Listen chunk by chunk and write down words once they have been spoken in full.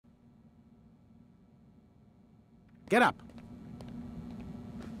Get up.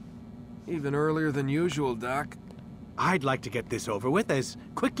 Even earlier than usual, Doc. I'd like to get this over with as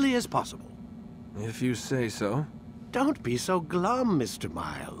quickly as possible. If you say so. Don't be so glum, Mr.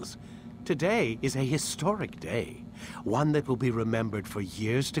 Miles. Today is a historic day. One that will be remembered for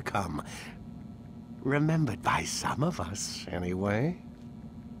years to come. Remembered by some of us, anyway.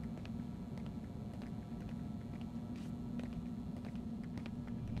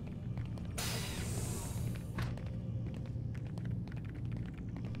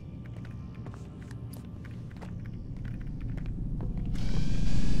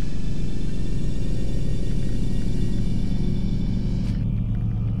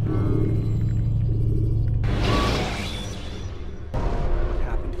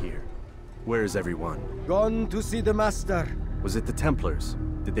 Where is everyone? Gone to see the Master. Was it the Templars?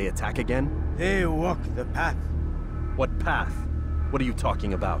 Did they attack again? They walk the path. What path? What are you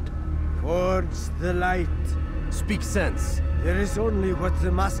talking about? Towards the light. Speak sense. There is only what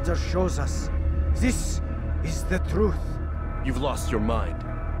the Master shows us. This is the truth. You've lost your mind.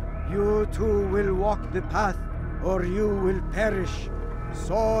 You too will walk the path, or you will perish.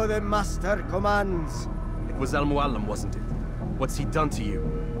 So the Master commands. It was al-Mualim, wasn't it? What's he done to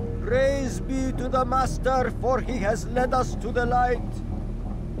you? Praise be to the Master, for he has led us to the light.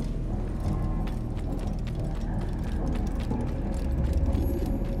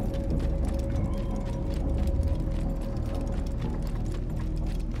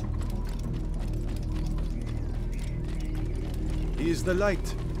 He is the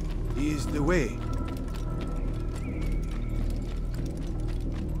light. He is the way.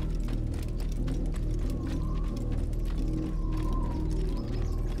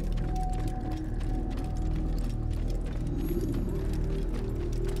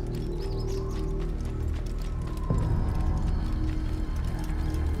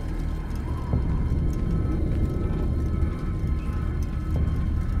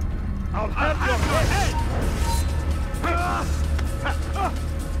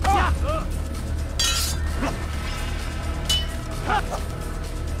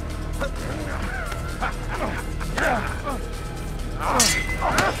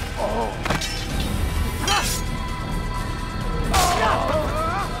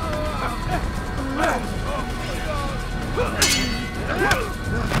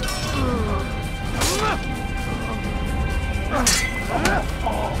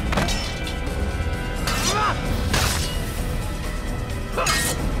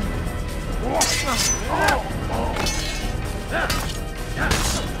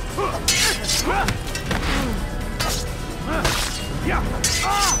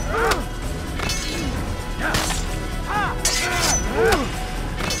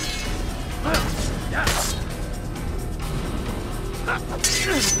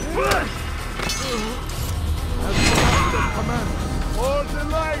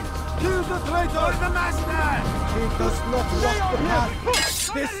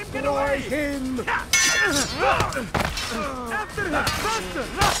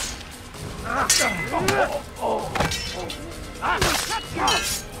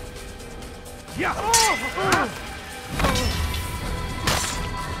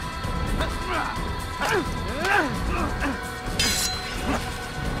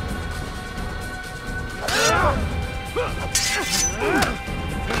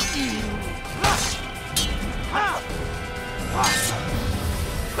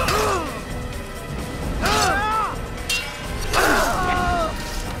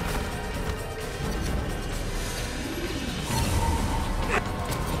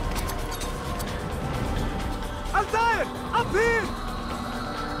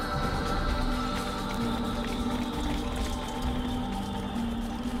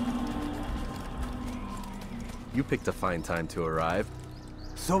 You picked a fine time to arrive.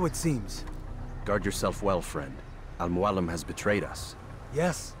 So it seems. Guard yourself well, friend. Al-Mualim has betrayed us.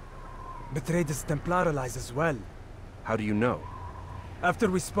 Yes. Betrayed his Templar allies as well. How do you know? After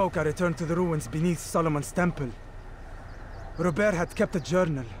we spoke, I returned to the ruins beneath Solomon's temple. Robert had kept a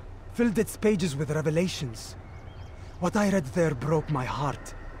journal, filled its pages with revelations. What I read there broke my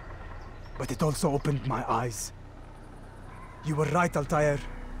heart. But it also opened my eyes. You were right, Altair.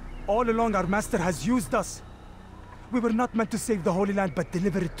 All along our master has used us. We were not meant to save the Holy Land, but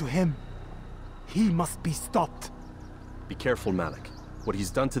deliver it to him. He must be stopped. Be careful, Malik. What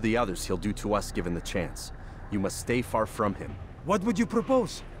he's done to the others, he'll do to us given the chance. You must stay far from him. What would you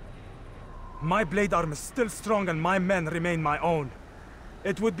propose? My blade arm is still strong and my men remain my own.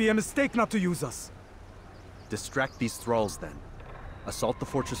 It would be a mistake not to use us. Distract these thralls then. Assault the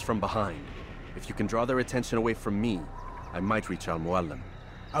fortress from behind. If you can draw their attention away from me, I might reach al-Mualim.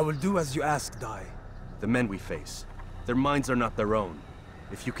 I will do as you ask, Dai. The men we face, Their minds are not their own.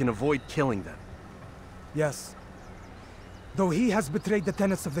 If you can avoid killing them. Yes. Though he has betrayed the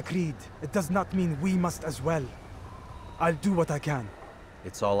tenets of the Creed, it does not mean we must as well. I'll do what I can.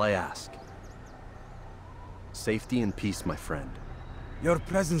 It's all I ask. Safety and peace, my friend. Your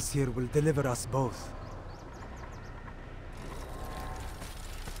presence here will deliver us both.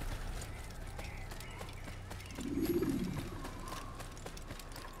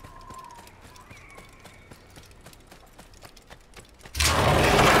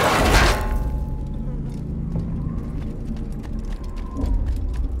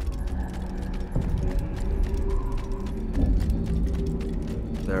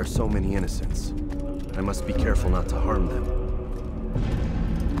 There are so many innocents. I must be careful not to harm them.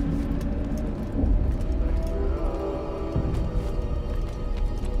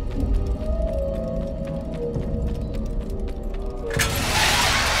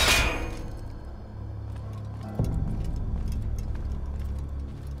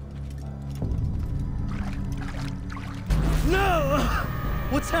 No!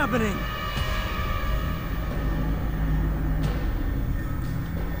 What's happening?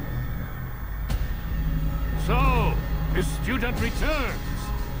 So, the student returns.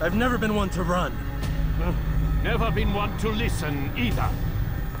 I've never been one to run. Never been one to listen either.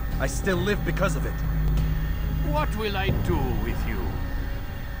 I still live because of it. What will I do with you?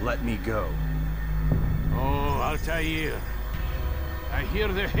 Let me go. Oh, Altair. I hear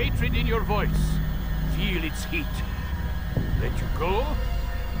the hatred in your voice. Feel its heat. Let you go?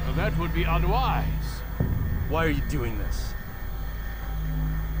 Well, that would be unwise. Why are you doing this?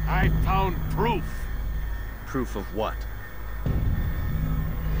 I found proof. Proof of what?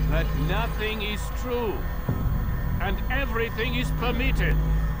 That nothing is true. And everything is permitted.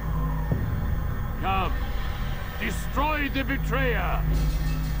 Come. Destroy the betrayer.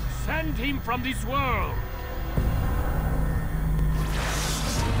 Send him from this world.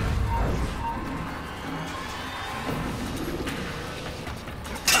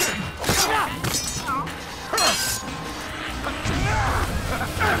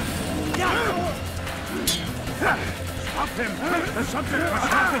 Stop him! The subject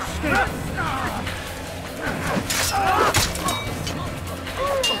must not escape!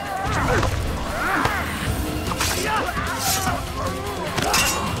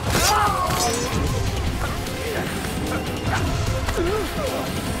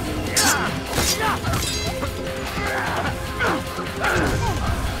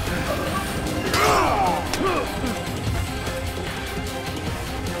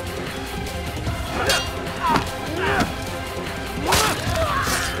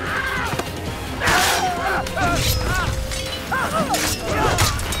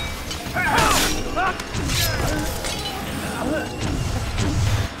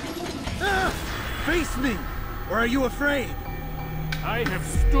 Face me! Or are you afraid? I have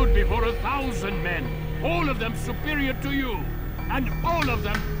stood before 1,000 men, all of them superior to you, and all of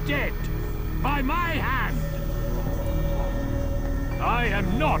them dead, by my hand. I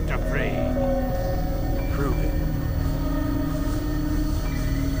am not afraid. Prove it.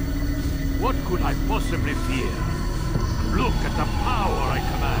 What could I possibly fear? Look at the power I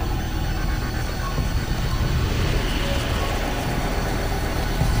command.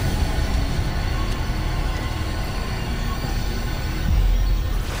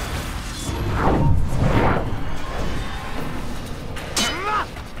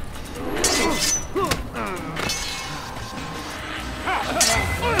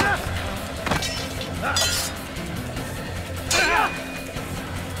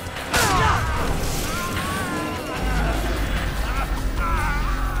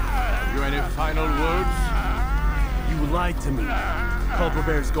 Final words? You lied to me. Called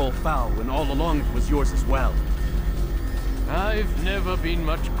Robert's goal foul when all along it was yours as well. I've never been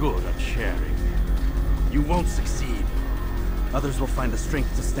much good at sharing. You won't succeed. Others will find the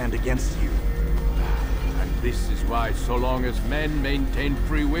strength to stand against you. And this is why, so long as men maintain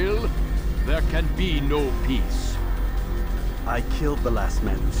free will, there can be no peace. I killed the last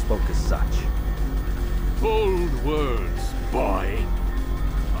man who spoke as such. Bold words, boy.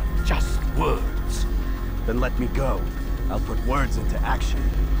 But just words. Then let me go. I'll put words into action.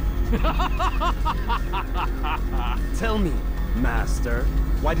 Tell me, Master,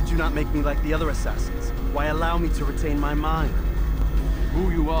 why did you not make me like the other assassins? Why allow me to retain my mind?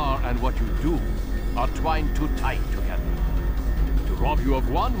 Who you are and what you do are twined too tight together. To rob you of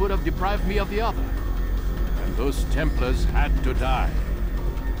one would have deprived me of the other. And those Templars had to die.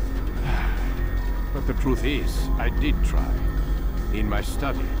 But the truth is, I did try. In my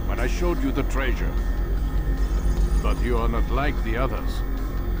study, when I showed you the treasure. But you are not like the others.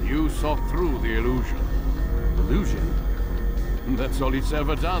 You saw through the illusion. Illusion? That's all it's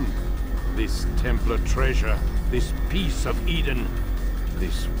ever done. This Templar treasure, this piece of Eden,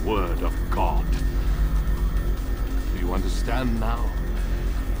 this word of God. Do you understand now?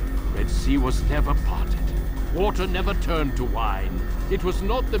 Red Sea was never parted. Water never turned to wine. It was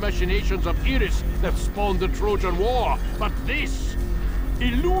not the machinations of Iris that spawned the Trojan War, but this!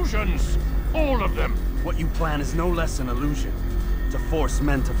 Illusions! All of them! What you plan is no less an illusion. To force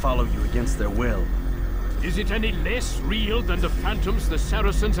men to follow you against their will. Is it any less real than the phantoms the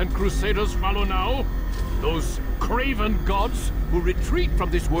Saracens and Crusaders follow now? Those craven gods who retreat from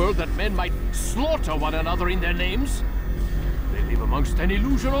this world that men might slaughter one another in their names? They live amongst an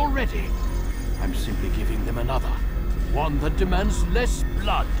illusion already. I'm simply giving them another. One that demands less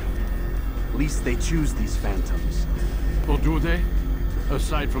blood. At least they choose these phantoms. Or do they?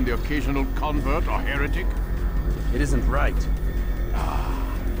 Aside from the occasional convert or heretic? It isn't right.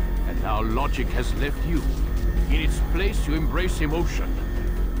 And now logic has left you. In its place, you embrace emotion.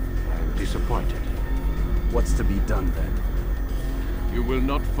 I'm disappointed. What's to be done then? You will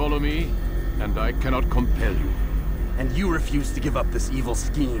not follow me, and I cannot compel you. And you refuse to give up this evil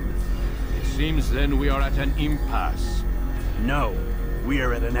scheme. It seems then we are at an impasse. No, we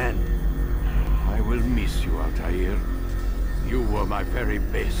are at an end. I will miss you, Altair. You were my very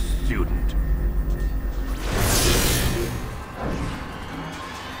best student.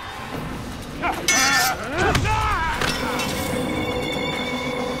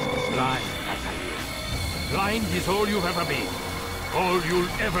 Blind, Altair. Blind is all you've ever been. All you'll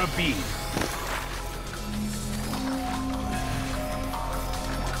ever be.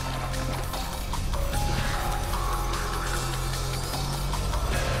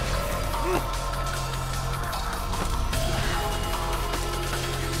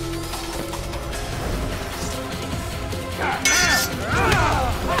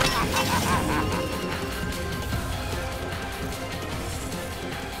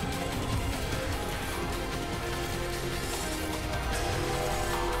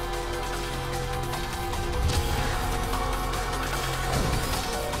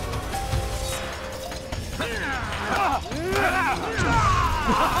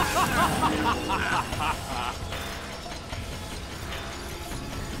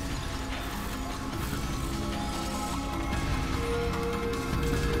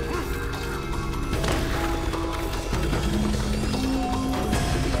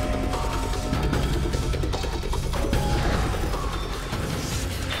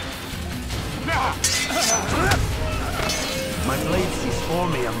 My blade sees for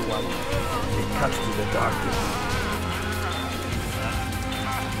me, Mualim. It cuts through the darkness.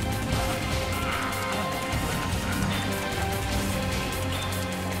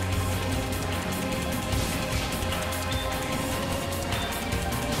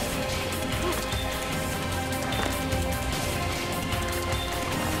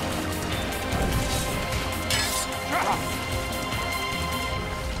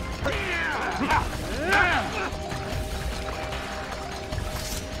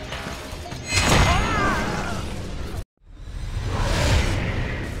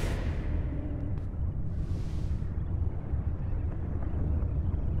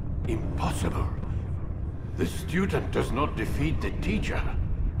 Impossible. The student does not defeat the teacher.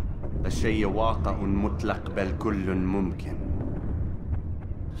 الشيء واقع مطلق بل كل ممكن.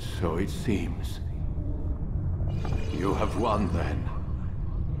 So it seems. You have won then.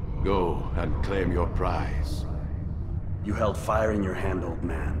 Go and claim your prize. You held fire in your hand, old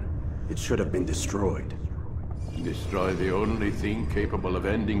man. It should have been destroyed. Destroy the only thing capable of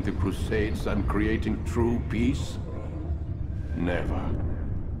ending the Crusades and creating true peace? Never.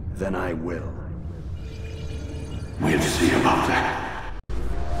 Then I will. We'll see about that.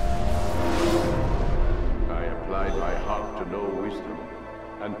 I applied my heart to know wisdom,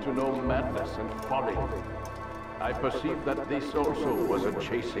 and to know madness and folly. I perceived that this also was a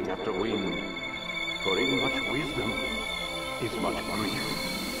chasing after wind. For in much wisdom is much grief.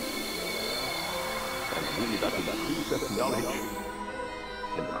 And he that increaseth knowledge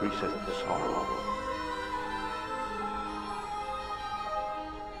increaseth sorrow.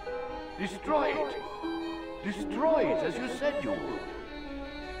 Destroy it! Destroy it as you said you would.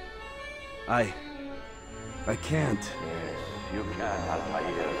 I can't. Yes, you can,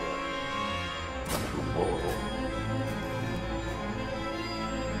 Al-Hakim. But you won't.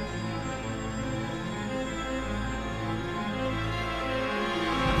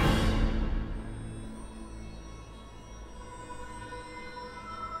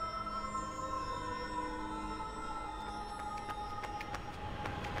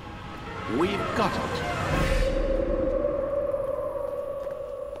 We've got it.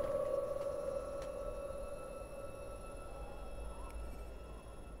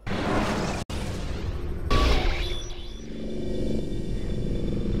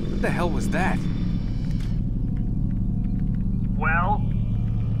 What the hell was that? Well?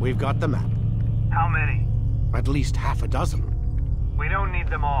 We've got the map. How many? At least half a dozen. We don't need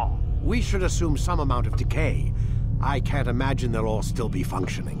them all. We should assume some amount of decay. I can't imagine they'll all still be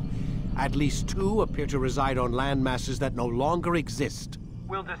functioning. At least 2 appear to reside on land masses that no longer exist.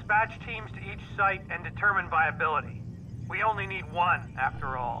 We'll dispatch teams to each site and determine viability. We only need 1,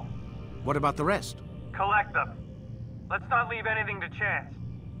 after all. What about the rest? Collect them. Let's not leave anything to chance.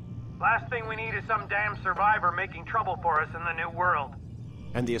 Last thing we need is some damn survivor making trouble for us in the new world.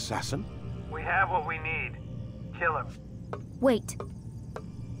 And the assassin? We have what we need. Kill him. Wait.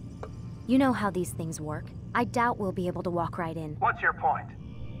 You know how these things work. I doubt we'll be able to walk right in. What's your point?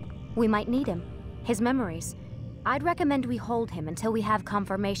 We might need him. His memories. I'd recommend we hold him until we have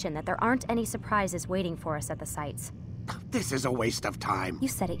confirmation that there aren't any surprises waiting for us at the sites. This is a waste of time. You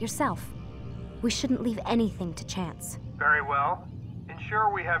said it yourself. We shouldn't leave anything to chance. Very well.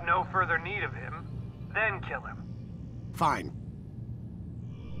 Ensure we have no further need of him, then kill him. Fine.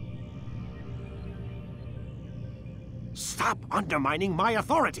 Stop undermining my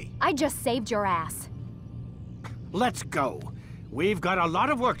authority! I just saved your ass. Let's go. We've got a lot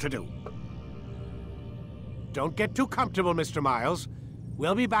of work to do. Don't get too comfortable, Mr. Miles.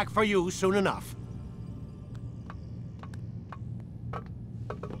 We'll be back for you soon enough.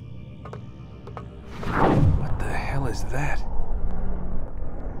 What the hell is that?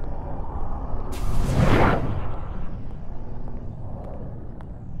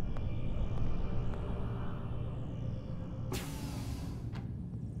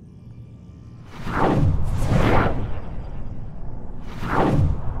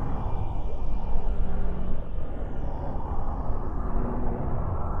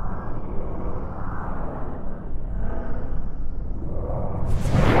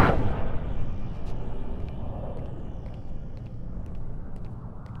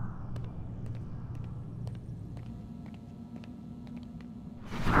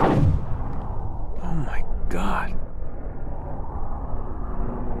 God.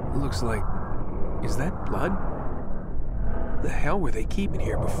 Looks like... Is that blood? The hell were they keeping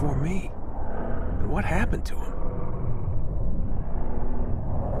here before me? And what happened to him?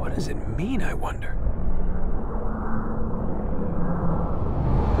 What does it mean, I wonder?